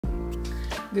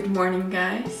Good morning,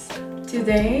 guys.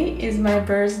 Today is my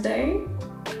birthday.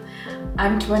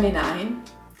 I'm 29.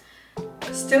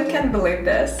 Still can't believe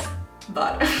this,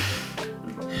 but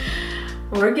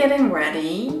we're getting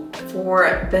ready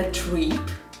for the trip.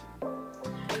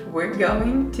 We're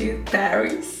going to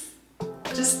Paris.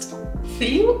 Just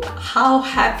feel how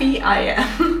happy I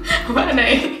am when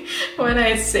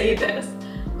I say this.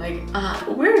 Like,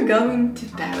 we're going to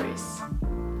Paris.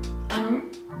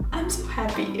 I'm so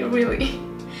happy, really.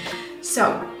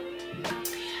 So,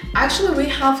 actually we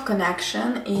have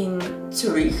connection in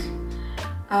Zurich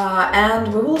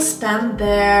and we will spend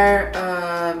there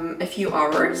a few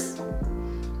hours.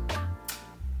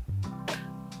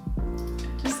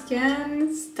 I just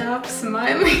can't stop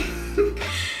smiling.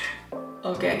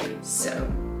 Okay, so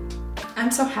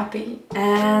I'm so happy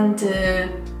and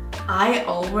I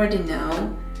already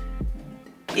know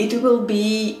it will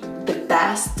be the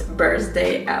best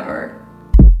birthday ever.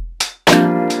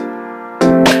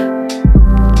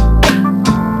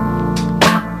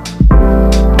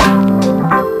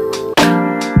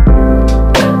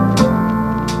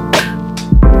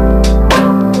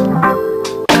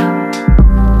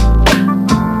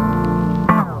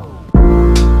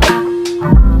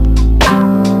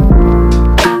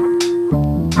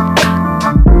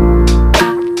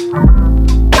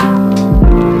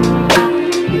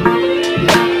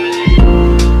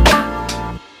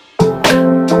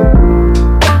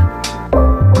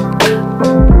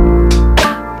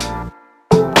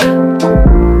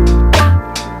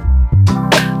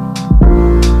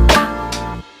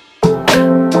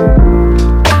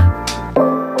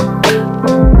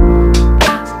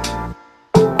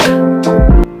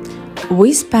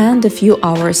 We spent a few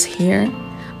hours here.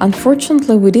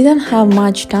 Unfortunately, we didn't have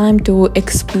much time to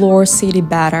explore city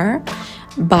better,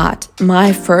 but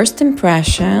my first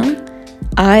impression,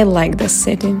 I like the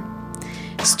city.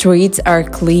 Streets are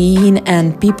clean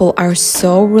and people are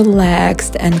so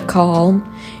relaxed and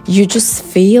calm. You just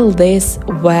feel this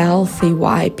wealthy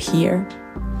vibe here.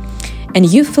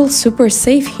 And you feel super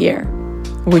safe here,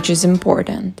 which is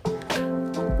important.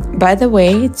 By the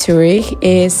way, Zurich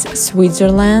is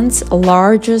Switzerland's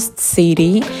largest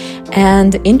city,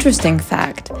 and interesting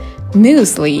fact,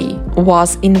 muesli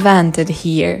was invented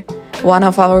here, one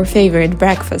of our favorite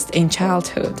breakfasts in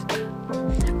childhood.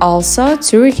 Also,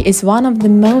 Zurich is one of the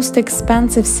most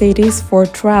expensive cities for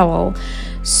travel,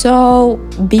 so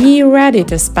be ready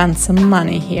to spend some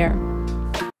money here.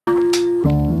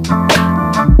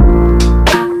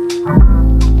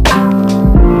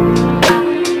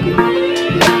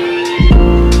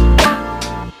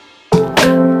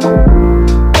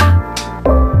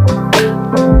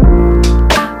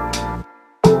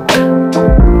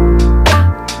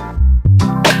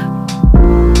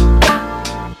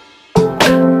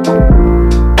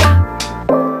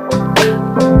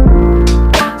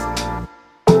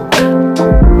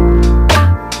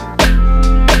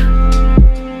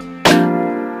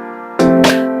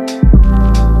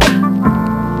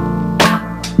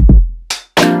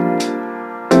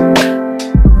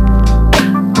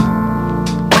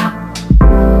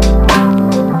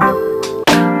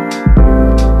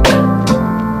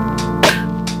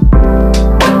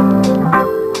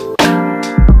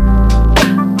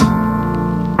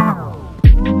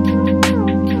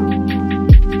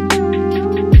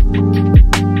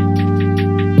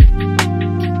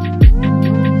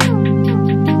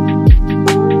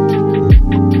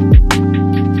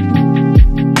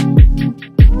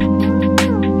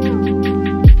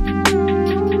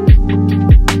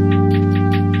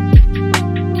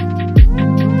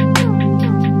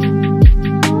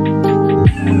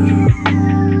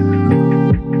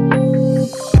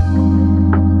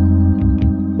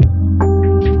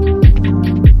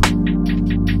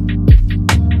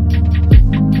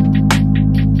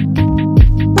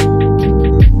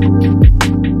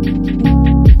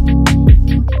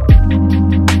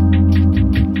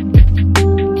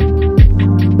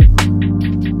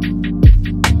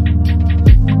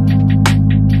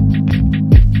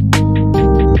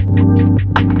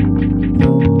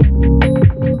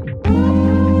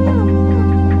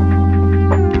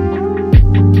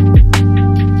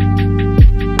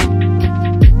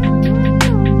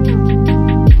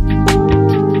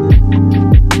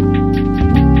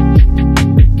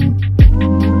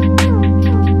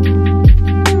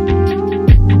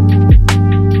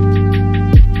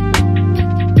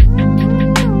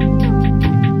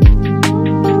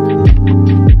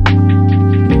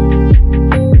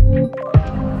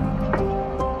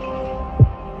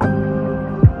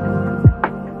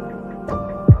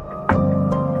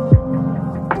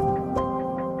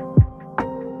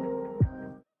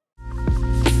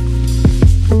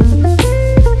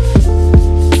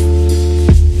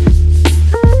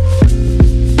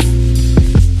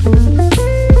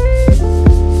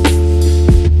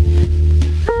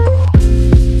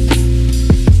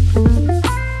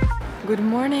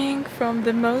 coming from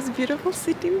the most beautiful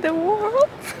city in the world.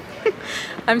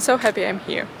 I'm so happy I'm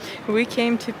here. We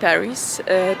came to Paris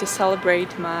to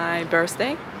celebrate my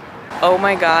birthday. Oh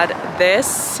my god, this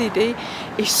city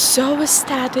is so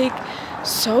aesthetic,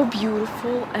 so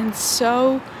beautiful, and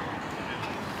so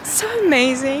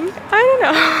amazing. I don't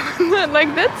know.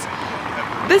 Like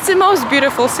that's the most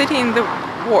beautiful city in the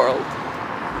world.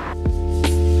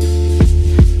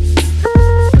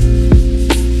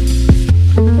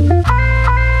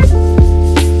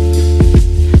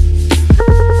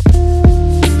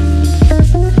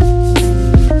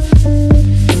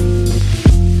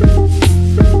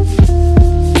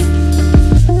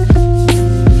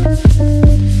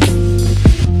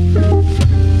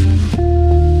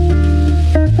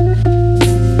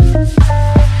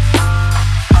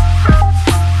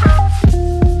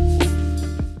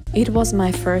 It was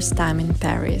my first time in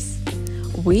Paris.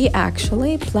 We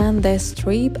actually planned this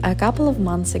trip a couple of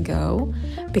months ago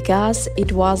because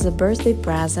it was a birthday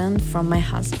present from my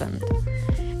husband.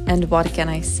 And what can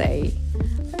I say?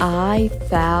 I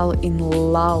fell in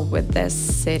love with this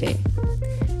city.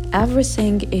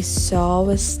 Everything is so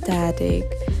aesthetic.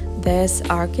 There's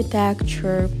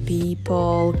architecture,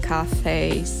 people,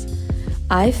 cafes.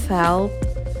 I felt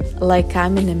like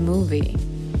I'm in a movie.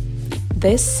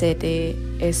 This city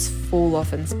is full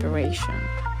of inspiration.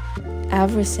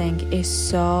 Everything is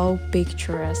so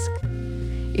picturesque.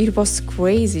 It was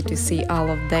crazy to see all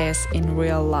of this in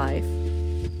real life.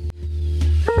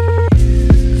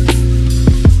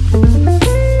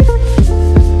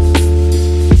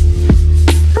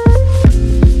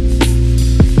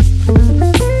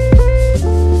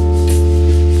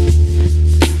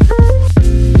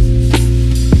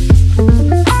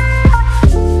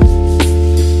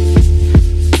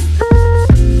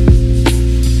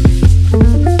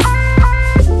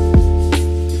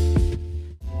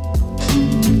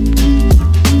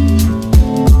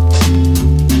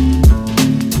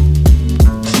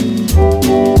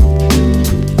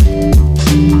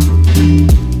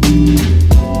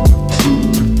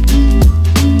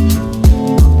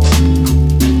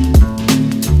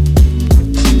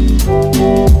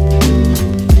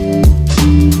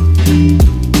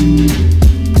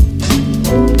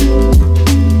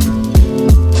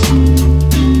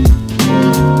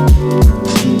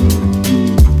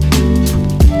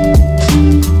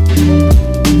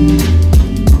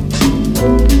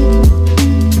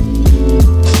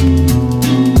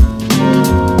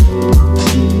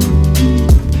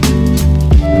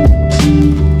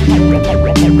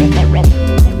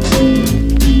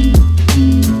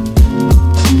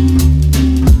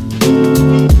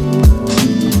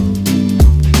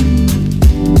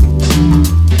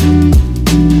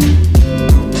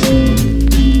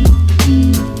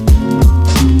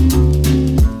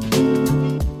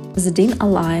 Zidane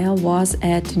Alaya was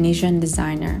a Tunisian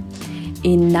designer.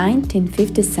 In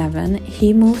 1957,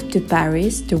 he moved to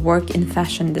Paris to work in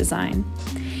fashion design.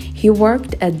 He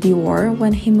worked at Dior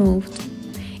when he moved.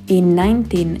 In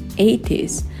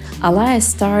 1980s, Alaya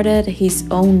started his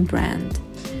own brand.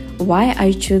 Why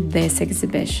I chose this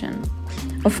exhibition?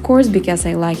 Of course, because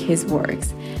I like his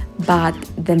works, but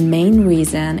the main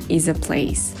reason is a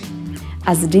place.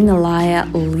 Zidane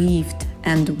Alaya lived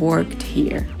and worked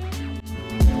here.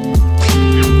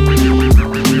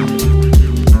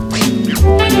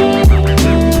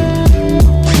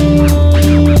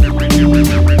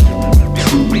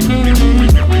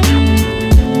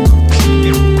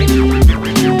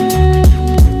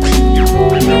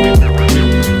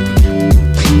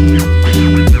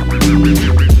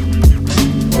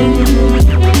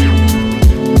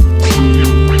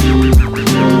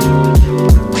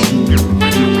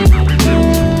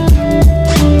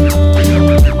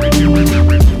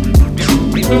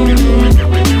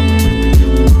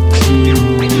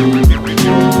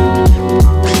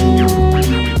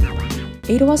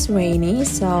 It was rainy,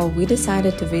 so we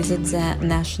decided to visit the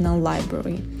National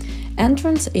Library.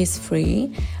 Entrance is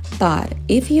free, but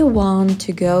if you want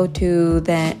to go to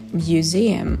the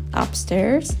museum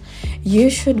upstairs, you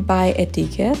should buy a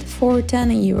ticket for 10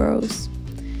 euros.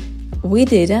 We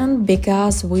didn't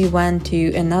because we went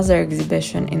to another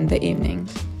exhibition in the evening.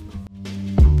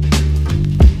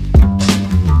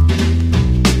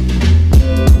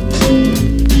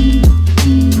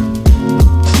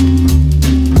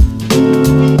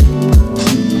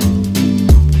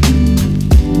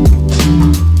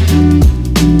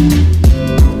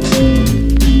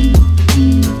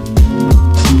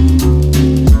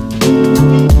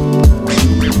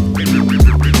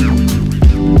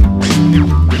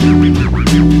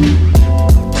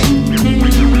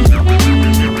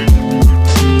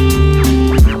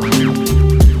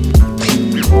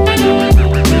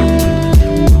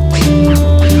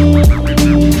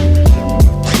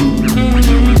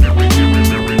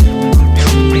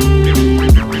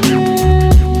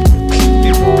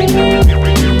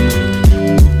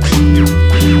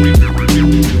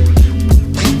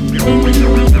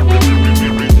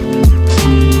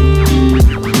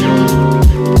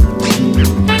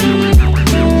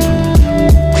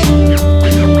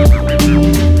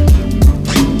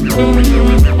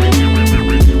 you.